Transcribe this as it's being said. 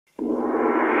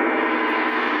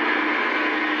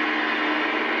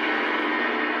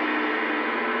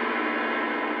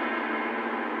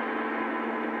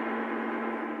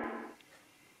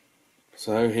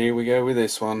So here we go with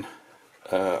this one.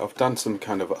 I've done some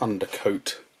kind of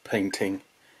undercoat painting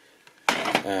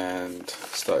and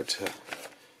started to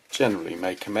generally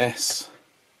make a mess.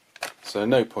 So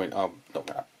no point, I'm not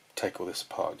going to take all this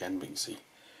apart again, but you can see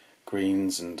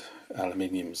greens and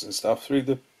aluminiums and stuff through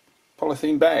the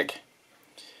polythene bag.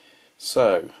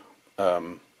 So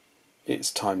it's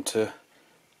time to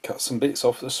cut some bits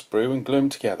off the sprue and glue them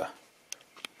together.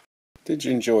 Did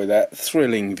you enjoy that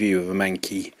thrilling view of a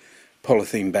Mk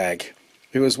polythene bag?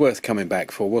 It was worth coming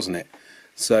back for, wasn't it?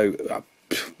 So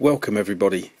welcome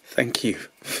everybody, thank you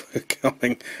for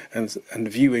coming and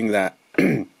viewing that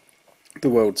the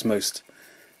world's most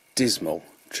dismal,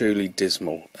 truly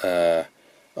dismal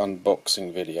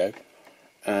unboxing video.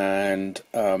 And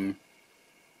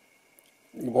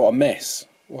what a mess,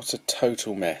 what a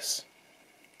total mess.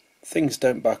 Things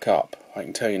don't buck up, I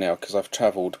can tell you now, because I've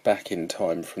travelled back in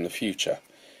time from the future.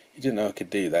 You didn't know I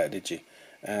could do that, did you?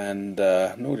 And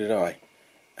nor did I.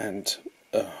 And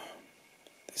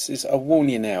this is, I'll warn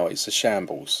you now, it's a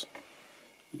shambles.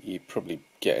 You're probably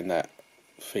getting that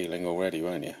feeling already,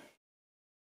 won't you?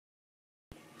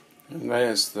 And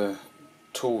there's the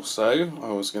torso,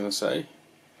 I was going to say.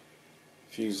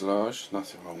 Fuselage,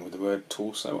 nothing wrong with the word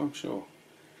torso, I'm sure.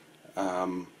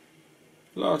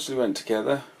 Largely went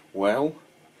together well.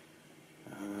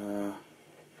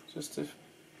 Just a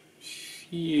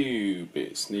few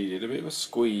bits needed a bit of a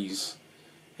squeeze.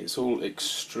 It's all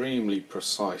extremely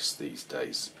precise these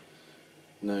days,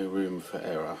 no room for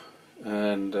error,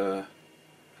 and well,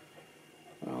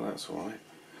 that's alright.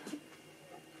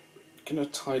 Gonna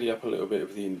tidy up a little bit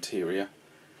of the interior,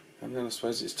 and then I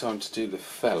suppose it's time to do the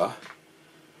fella,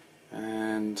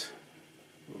 and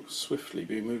we'll swiftly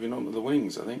be moving on to the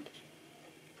wings, I think.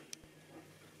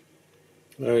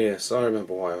 Oh yes, I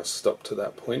remember why I stopped at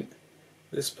that point.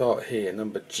 This part here,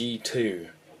 number G2,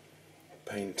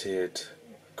 painted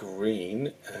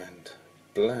green and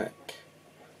black,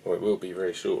 or it will be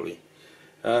very shortly.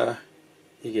 You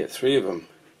get 3 of them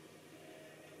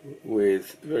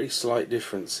with very slight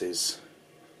differences.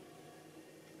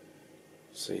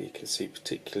 So you can see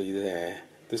particularly there,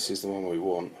 this is the one we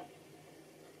want,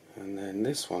 and then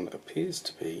this one appears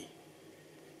to be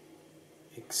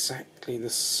exactly the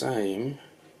same,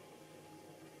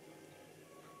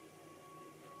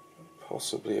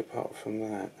 possibly apart from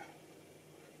that,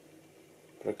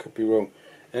 but I could be wrong.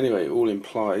 Anyway, it all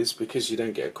implies, because you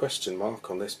don't get a question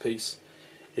mark on this piece,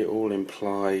 it all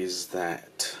implies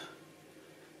that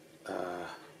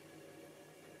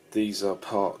these are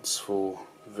parts for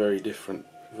very different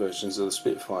versions of the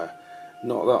Spitfire.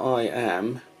 Not that I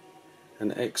am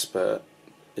an expert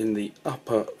in the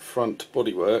upper front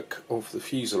bodywork of the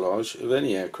fuselage of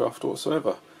any aircraft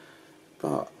whatsoever,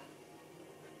 but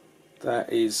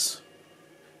that is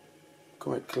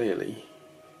quite clearly,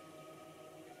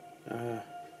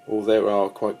 or there are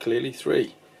quite clearly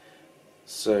 3,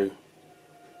 so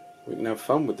we can have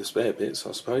fun with the spare bits,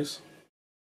 I suppose.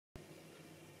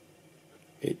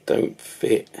 It don't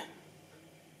fit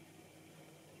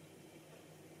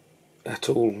at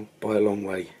all by a long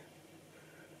way.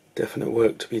 Definite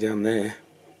work to be done there.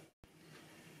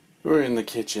 We're in the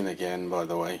kitchen again, by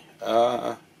the way.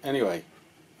 Anyway,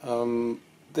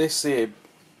 this here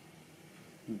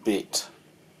bit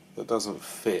that doesn't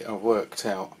fit, I've worked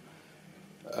out.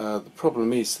 The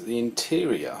problem is that the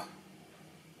interior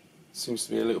seems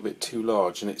to be a little bit too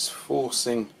large, and it's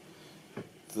forcing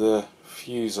the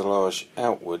fuselage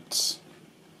outwards,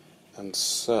 and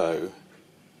so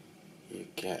you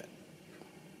get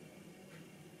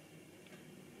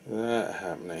that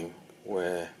happening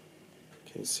where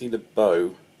you can see the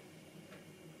bow,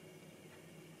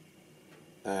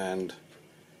 and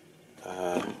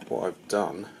what I've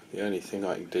done, the only thing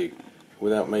I can do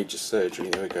without major surgery,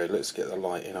 there we go, let's get the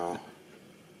light in our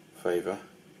favour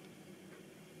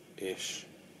ish.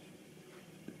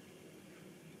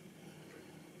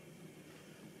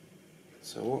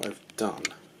 So what I've done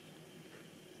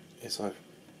is I've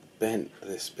bent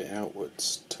this bit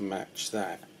outwards to match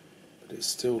that, but it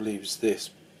still leaves this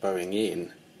bowing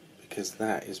in because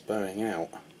that is bowing out,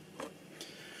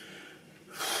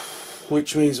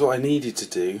 which means what I needed to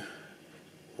do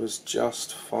was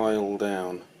just file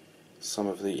down some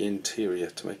of the interior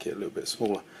to make it a little bit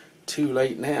smaller. Too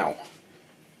late now.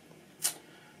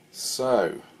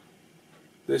 So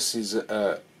this is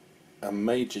a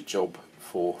major job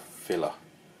for filler.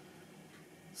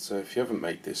 So if you haven't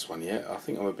made this one yet, I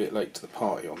think I'm a bit late to the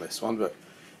party on this one, but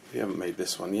if you haven't made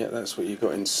this one yet, that's what you've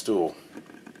got in store.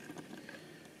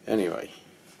 Anyway,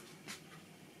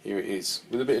 here it is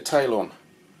with a bit of tail on,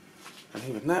 and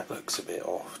even that looks a bit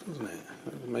off, doesn't it?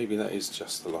 Maybe that is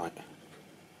just the light.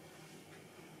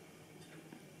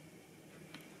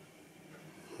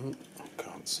 I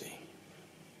can't see.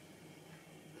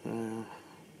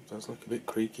 Does look a bit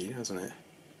creaky, doesn't it?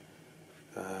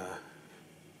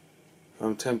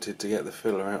 I'm tempted to get the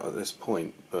filler out at this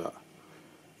point, but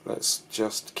let's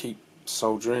just keep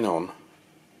soldering on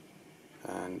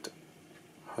and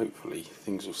hopefully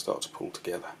things will start to pull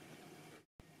together.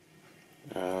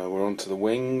 We're on to the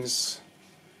wings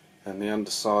and the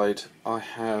underside. I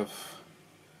have,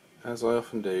 as I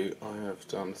often do, I have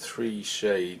done 3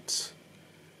 shades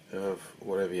of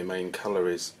whatever your main colour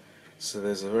is. So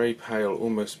there's a very pale,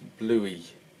 almost bluey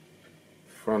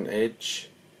front edge.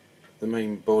 The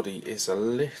main body is a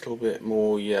little bit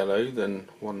more yellow than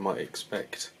one might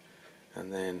expect,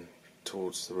 and then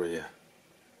towards the rear,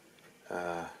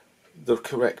 the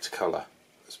correct colour,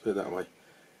 let's put it that way.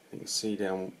 You can see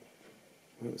down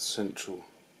the central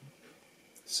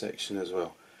section as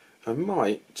well. I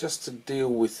might, just to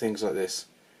deal with things like this,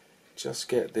 just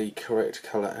get the correct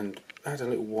colour and add a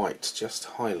little white to just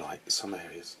highlight some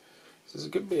areas. So there's a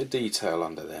good bit of detail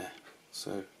under there,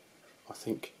 so I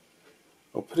think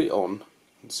I'll put it on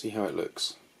and see how it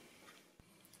looks.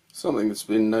 Something that's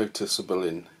been noticeable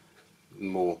in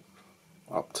more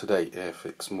up-to-date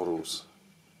Airfix models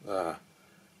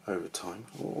over time.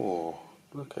 Oh,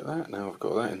 look at that, now I've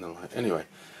got that in the light. Anyway,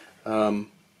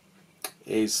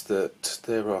 is that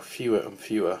there are fewer and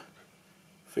fewer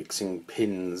fixing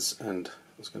pins and, I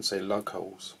was going to say lug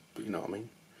holes, but you know what I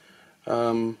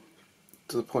mean,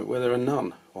 to the point where there are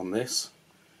none on this.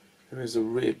 There is a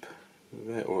rib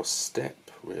there, or a step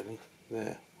really,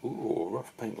 there. Ooh,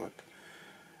 rough paintwork.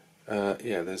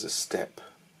 Yeah, there's a step,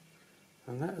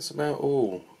 and that's about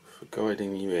all for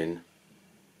guiding you in.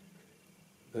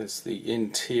 There's the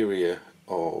interior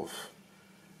of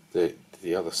the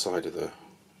other side of the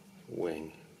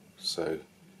wing, so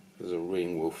there's a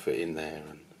ring will fit in there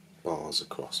and bars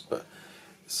across, but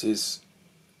this is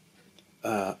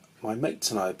my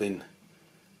mates and I have been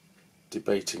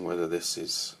debating whether this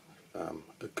is a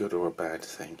good or a bad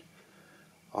thing.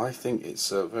 I think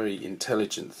it's a very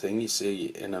intelligent thing. You see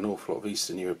in an awful lot of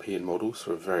Eastern European models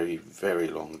for a very, very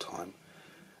long time.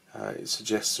 It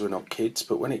suggests we're not kids,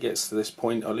 but when it gets to this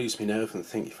point I lose my nerve and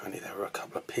think if only there were a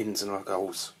couple of pins and lug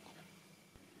holes.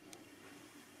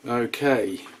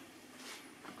 Okay,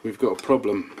 we've got a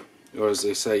problem, or as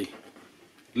they say,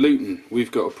 Luton,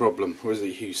 we've got a problem, or is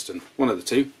it Houston? One of the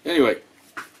two. Anyway,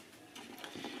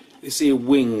 this here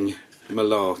wing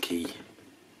malarkey.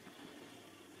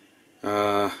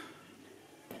 I've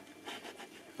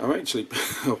actually,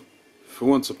 for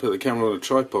once I put the camera on a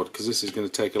tripod because this is going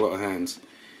to take a lot of hands.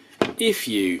 If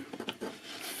you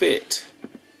fit,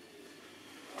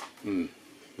 I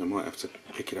might have to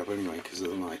pick it up anyway because of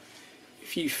the light.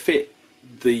 If you fit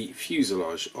the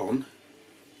fuselage on,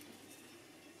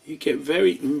 you get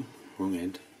very, wrong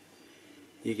end,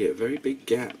 you get very big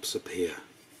gaps up here.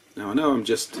 Now I know I'm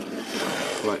just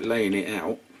like laying it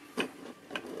out,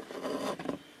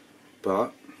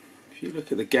 but if you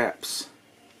look at the gaps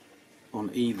on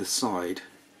either side,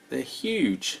 they're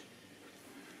huge.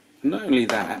 And not only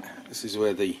that, this is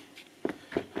where the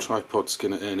tripod's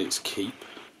going to earn its keep.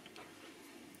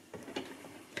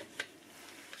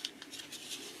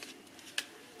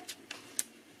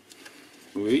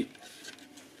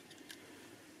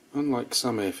 Unlike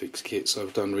some Airfix kits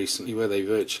I've done recently where they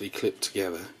virtually clip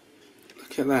together,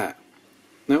 look at that.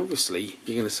 Now obviously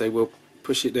you're going to say, well,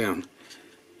 push it down,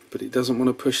 but it doesn't want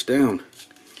to push down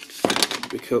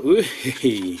because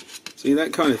see,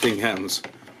 that kind of thing happens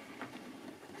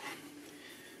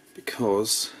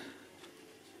because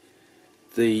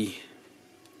let's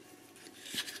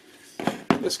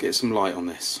get some light on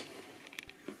this.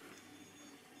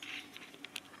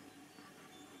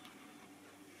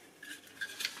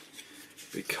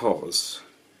 Because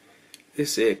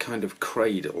this here kind of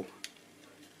cradle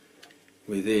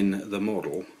within the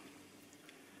model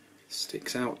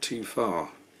sticks out too far.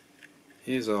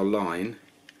 Here's our line,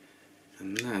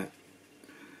 and that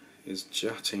is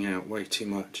jutting out way too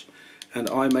much. And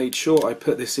I made sure I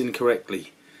put this in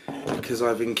correctly because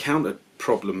I've encountered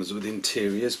problems with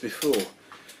interiors before,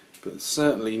 but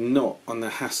certainly not on the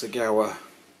Hasegawa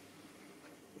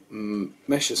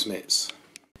Messerschmitts.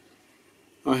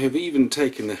 I have even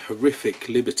taken the horrific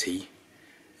liberty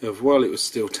of, while it was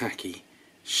still tacky,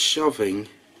 shoving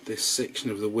this section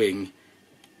of the wing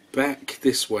back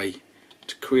this way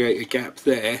to create a gap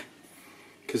there,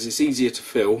 because it's easier to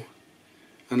fill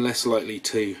and less likely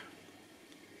to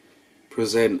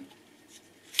present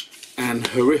an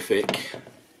horrific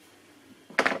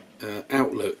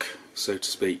outlook, so to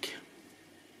speak.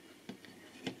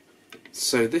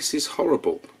 So this is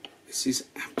horrible. This is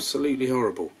absolutely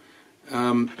horrible.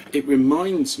 It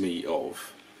reminds me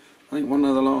of I think one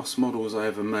of the last models I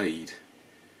ever made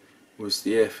was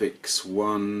the Airfix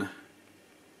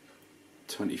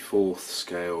 1/24th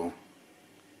scale,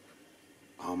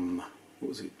 what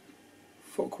was it,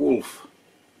 Focke-Wulf,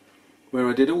 where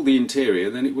I did all the interior,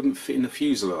 then it wouldn't fit in the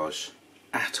fuselage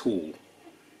at all.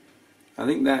 I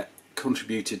think that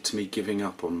contributed to me giving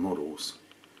up on models.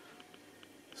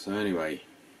 So anyway,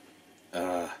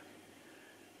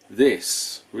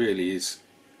 this really is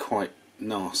quite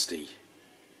nasty,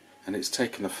 and it's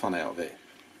taken the fun out of it.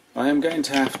 I am going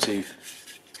to have to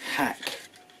hack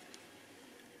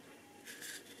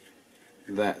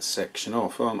that section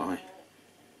off, aren't I?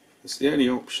 It's the only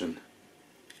option.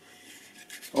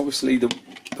 Obviously the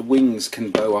wings can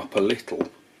bow up a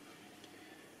little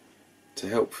to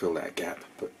help fill that gap,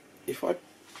 but if I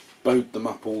bowed them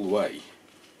up all the way,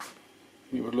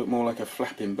 it would look more like a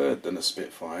flapping bird than a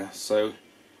Spitfire, so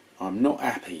I'm not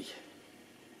happy.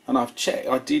 And I've checked,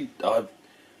 I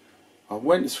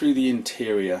went through the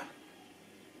interior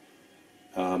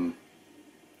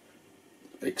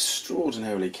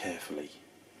extraordinarily carefully,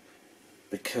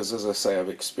 because as I say, I've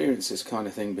experienced this kind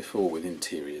of thing before with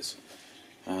interiors,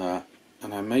 and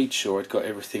I made sure I'd got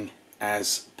everything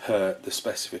as per the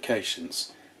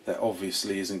specifications. That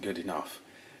obviously isn't good enough,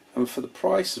 and for the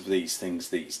price of these things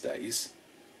these days,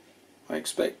 I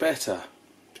expect better,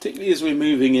 particularly as we're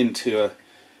moving into a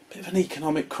bit of an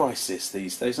economic crisis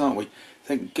these days, aren't we?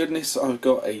 Thank goodness I've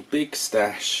got a big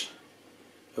stash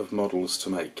of models to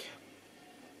make.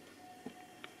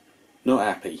 Not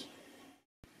happy.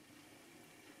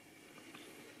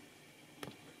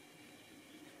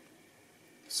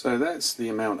 So that's the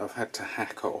amount I've had to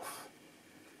hack off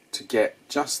to get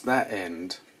just that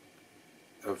end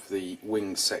of the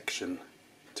wing section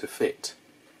to fit.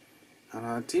 And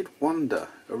I did wonder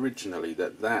originally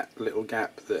that little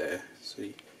gap there,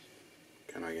 see,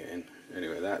 can I get in?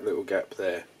 Anyway, that little gap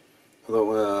there, I thought,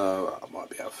 well, I might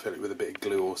be able to fill it with a bit of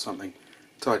glue or something,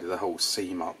 tidy the whole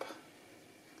seam up.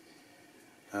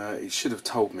 It should have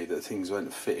told me that things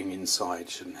weren't fitting inside,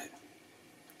 shouldn't it?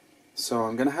 So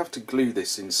I'm going to have to glue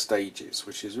this in stages,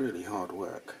 which is really hard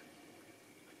work,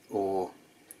 or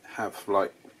have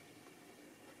like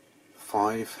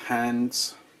 5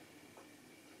 hands.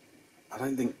 I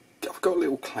don't think, I've got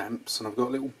little clamps and I've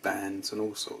got little bands and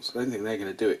all sorts. I don't think they're going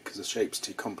to do it because the shape's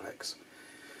too complex.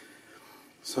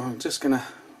 So I'm just going to,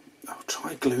 I'll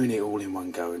try gluing it all in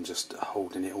one go and just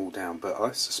holding it all down, but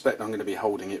I suspect I'm going to be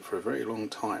holding it for a very long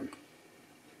time.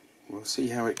 We'll see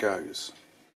how it goes.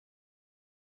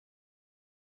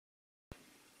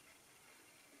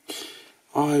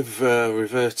 I've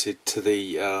reverted to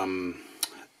the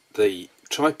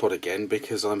tripod again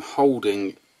because I'm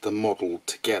holding the model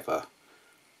together,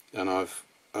 and I've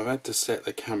had to set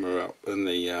the camera up and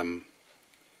the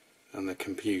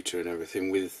computer and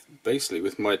everything with basically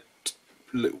with my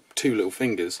two little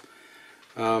fingers.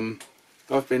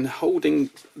 I've been holding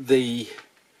the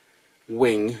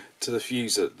wing to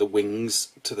the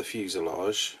wings to the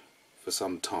fuselage for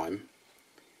some time,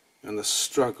 and the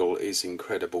struggle is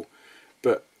incredible.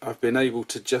 But I've been able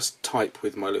to just type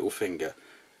with my little finger,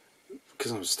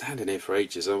 because I was standing here for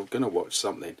ages. I was going to watch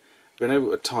something. I've been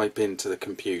able to type into the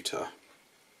computer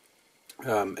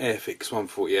Airfix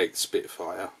 1/48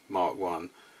 Spitfire Mk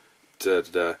 1,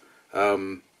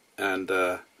 and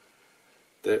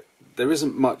there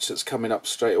isn't much that's coming up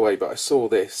straight away, but I saw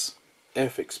this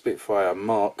Airfix Spitfire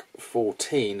Mk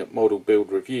 14 model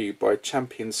build review by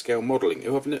Champion Scale Modelling,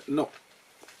 who I've not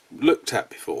looked at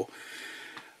before.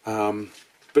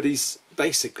 But he's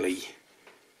basically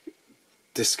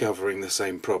discovering the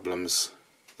same problems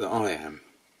that I am,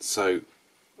 so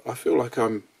I feel like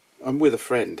I'm with a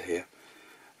friend here,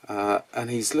 and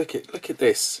he's look at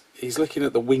this. He's looking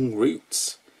at the wing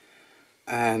roots,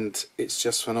 and it's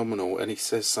just phenomenal. And he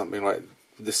says something like,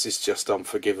 "This is just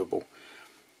unforgivable,"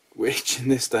 which in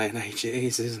this day and age it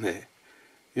is, isn't it?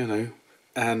 You know,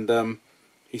 and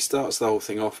he starts the whole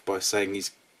thing off by saying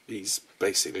he's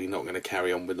basically not going to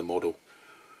carry on with the model.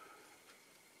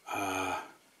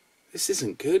 This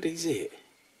isn't good, is it?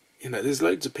 You know, there's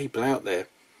loads of people out there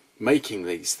making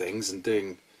these things and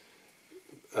doing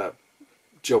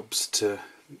jobs to,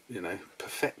 you know,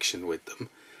 perfection with them,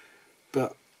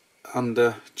 but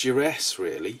under duress,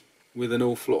 really, with an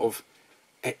awful lot of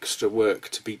extra work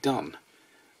to be done.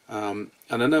 And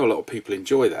I know a lot of people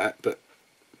enjoy that, but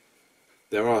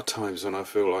there are times when I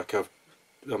feel like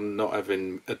I'm not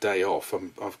having a day off.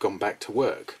 I've gone back to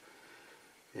work.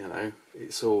 You know,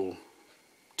 it's all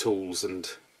tools and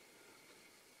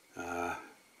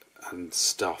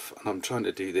stuff, and I'm trying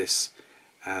to do this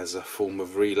as a form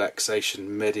of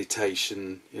relaxation,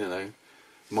 meditation, you know,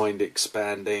 mind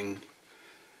expanding,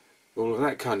 all of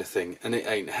that kind of thing, and it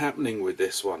ain't happening with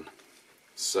this one.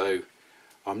 So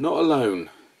I'm not alone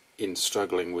in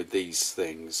struggling with these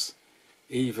things.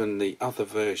 Even the other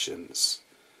versions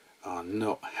are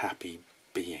not happy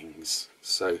beings.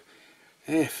 So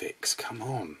Airfix, come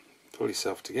on, pull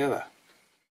yourself together.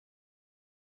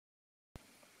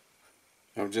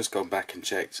 I've just gone back and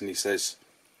checked, and he says,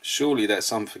 surely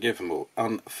that's unforgivable,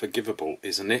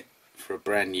 isn't it, for a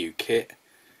brand new kit?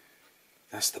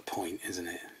 That's the point, isn't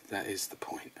it? That is the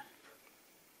point.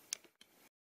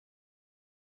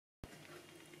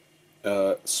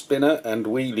 Spinner and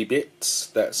wheelie bits,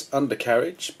 that's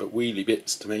undercarriage, but wheelie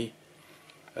bits to me.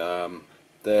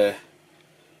 They're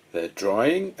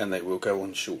drying and they will go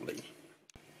on shortly.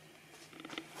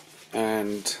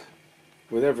 And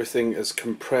with everything as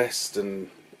compressed and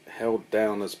held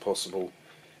down as possible,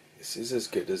 this is as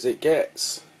good as it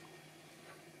gets.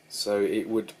 So it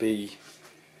would be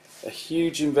a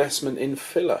huge investment in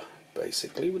filler,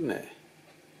 basically, wouldn't it?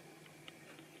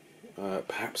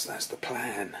 Perhaps that's the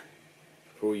plan.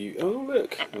 For all you, oh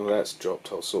look, oh that's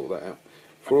dropped, I'll sort that out.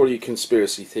 For all you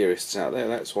conspiracy theorists out there,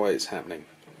 that's why it's happening.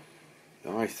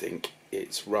 I think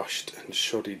it's rushed and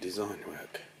shoddy design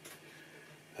work.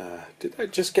 Did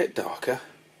that just get darker?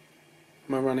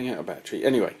 Am I running out of battery?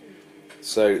 Anyway,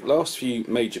 so last few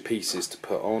major pieces to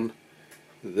put on,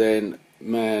 then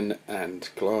man and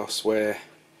glassware,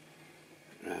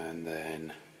 and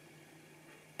then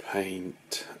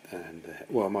paint, and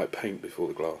well, I might paint before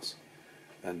the glass,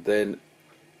 and then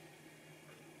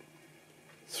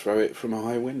throw it from a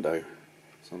high window,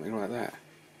 something like that.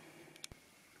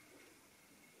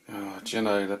 Oh, do you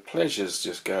know, the pleasure's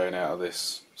just going out of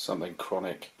this, something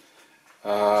chronic.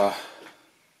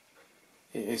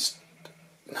 It's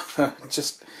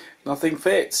just nothing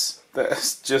fits.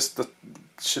 That's just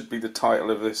should be the title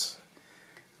of this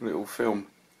little film.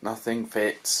 Nothing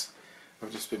fits.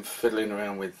 I've just been fiddling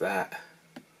around with that.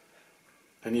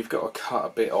 And you've got to cut a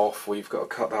bit off, or you've got to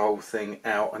cut the whole thing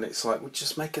out, and it's like, well,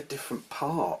 just make a different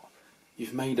part.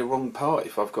 You've made a wrong part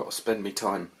if I've got to spend me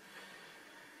time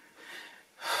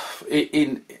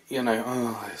in you know,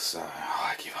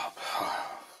 I give up.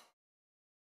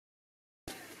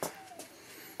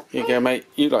 Here you go, mate.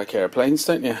 You like airplanes,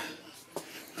 don't you?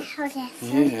 Oh, yes.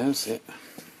 Yeah, that's it.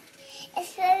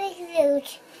 It's very glued.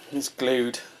 It's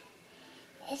glued.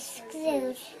 It's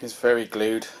glued. It's very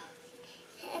glued.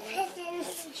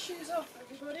 Shoes off,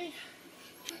 everybody.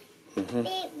 Mm-hmm.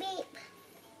 Beep, beep.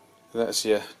 That's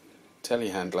your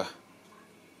telehandler.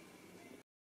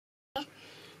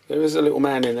 There is a little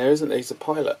man in there, isn't there? He's a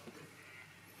pilot.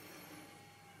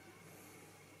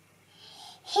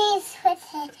 He's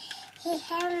putting his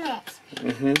helmet.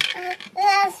 Mm-hmm.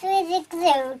 That's really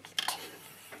glued.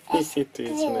 It's It is,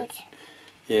 isn't glued. it?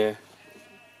 Yeah.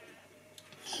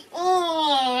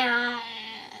 Yeah.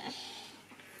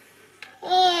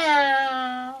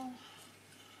 Yeah.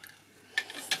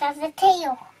 That's the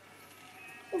tail.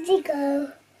 Where'd you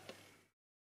go?